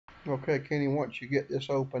Okay, Kenny, once you get this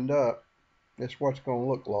opened up, this is what it's going to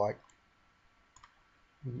look like.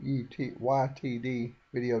 YTD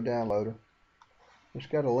video downloader. It's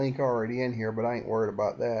got a link already in here, but I ain't worried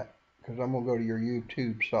about that because I'm going to go to your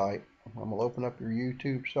YouTube site. I'm going to open up your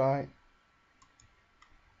YouTube site.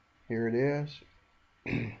 Here it is.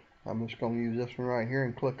 I'm just going to use this one right here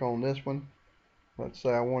and click on this one. Let's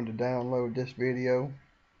say I wanted to download this video,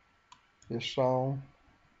 this song.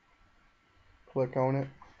 Click on it.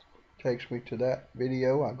 Takes me to that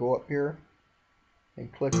video. I go up here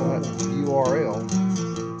and click on that URL.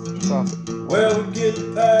 Stop it. Well, we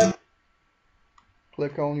get back.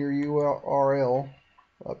 Click on your URL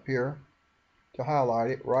up here to highlight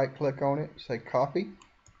it. Right click on it, say copy.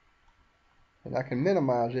 And I can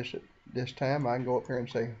minimize this at this time. I can go up here and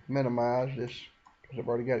say minimize this because I've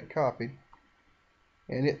already got it copied.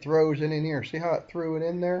 And it throws it in here. See how it threw it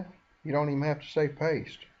in there? You don't even have to say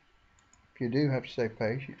paste. If you do have to say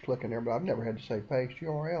paste, you click in there, but I've never had to say paste.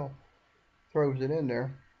 URL throws it in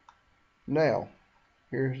there. Now,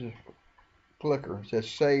 here's the clicker. It says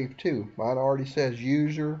save to. Mine already says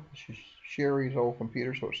user. This is Sherry's old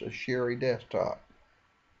computer, so it says Sherry desktop.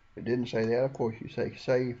 If it didn't say that, of course you say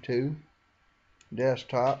save to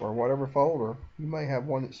desktop or whatever folder. You may have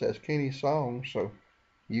one that says Kenny Songs, so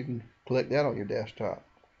you can click that on your desktop.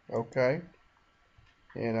 Okay.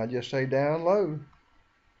 And I just say download.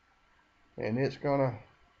 And it's gonna,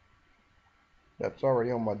 that's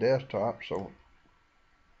already on my desktop, so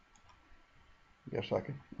I guess I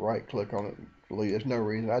could right click on it. There's no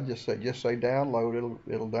reason. I just say download.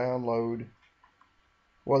 It'll download.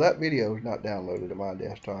 Well, that video is not downloaded to my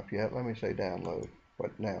desktop yet. Let me say download.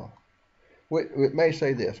 But now, it may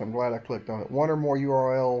say this. I'm glad I clicked on it. One or more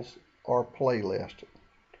URLs or playlist.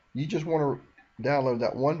 You just want to download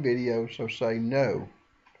that one video, so say no.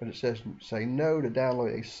 Because it says say no to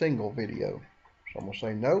download a single video. So I'm going to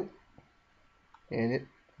say no. And it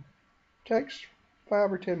takes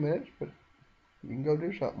 5 or 10 minutes, but you can go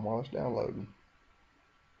do something while it's downloading.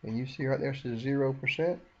 And you see right there it says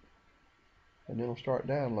 0%. And it'll start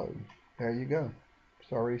downloading. There you go.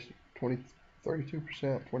 It's already 32%,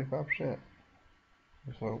 25%.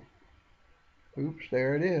 So, oops,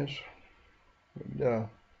 there it is. And,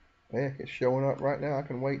 heck, it's showing up right now. I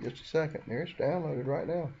can wait just a second. There, it's downloaded right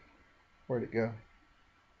now. Where'd it go?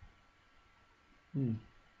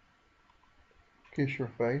 Kiss your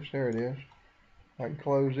face. There it is. I can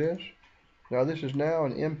close this. Now this is now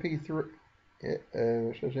an MP3. It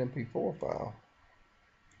says MP4 file.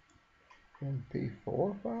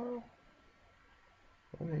 MP4 file?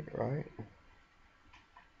 That ain't right.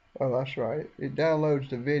 Oh, that's right. It downloads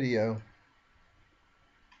the video.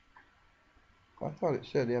 I thought it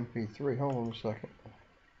said MP3. Hold on a second.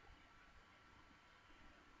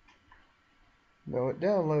 No, it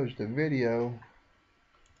downloads the video.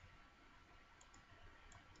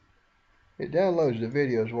 It downloads the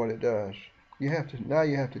video is what it does. You have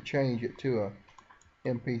to change it to a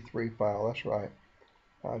MP3 file. That's right.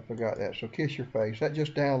 I forgot that. So kiss your face. That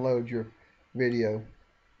just downloads your video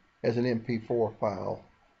as an MP4 file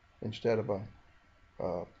instead of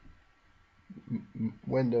a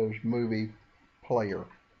Windows movie player,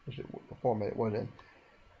 is it the format it was in.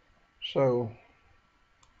 So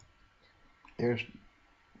there's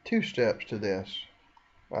 2 steps to this.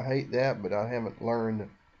 I hate that, but I haven't learned.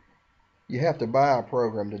 You have to buy a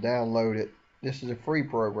program to download it. This is a free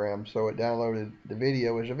program, so it downloaded the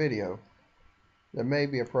video as a video. There may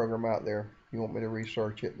be a program out there, you want me to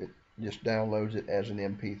research it, that just downloads it as an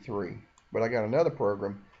MP3. But I got another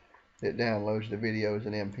program that downloads the video as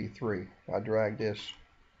an MP3. I drag this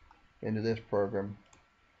into this program,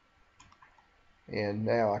 and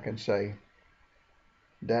now I can say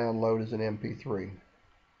download as an MP3.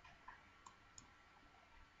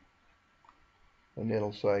 And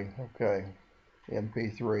it'll say, okay,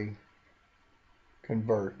 MP3,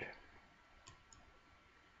 convert.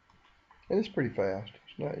 And it's pretty fast.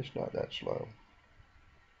 It's not that slow.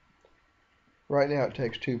 Right now it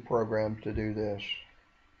takes 2 programs to do this.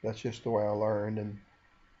 That's just the way I learned, and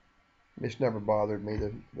it's never bothered me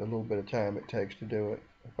the little bit of time it takes to do it.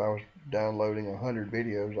 If I was downloading 100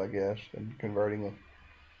 videos, I guess, and converting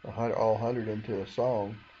all 100 into a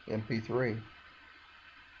song, MP3,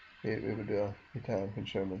 it would be time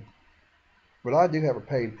consuming. But I do have a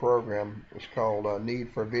paid program. It's called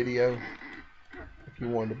Need for Video. If you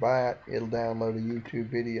wanted to buy it, it'll download a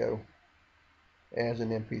YouTube video as an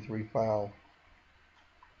MP3 file.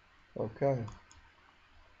 Okay.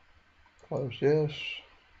 Close this.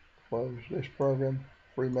 Close this program.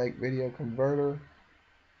 Free Make Video Converter.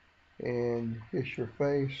 And kiss your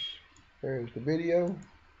face. There's the video,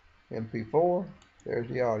 MP4. There's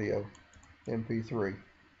the audio, MP3.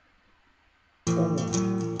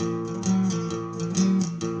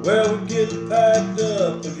 Well, we're getting packed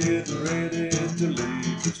up and getting ready to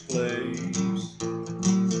leave this place.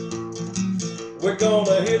 We're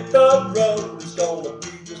gonna hit the road, it's gonna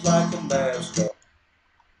be just like a NASCAR.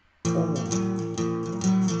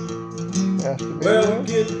 Has to be Well, we're there.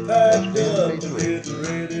 getting Has packed to end up and P3. getting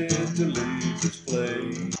ready to leave this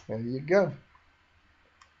place. There you go.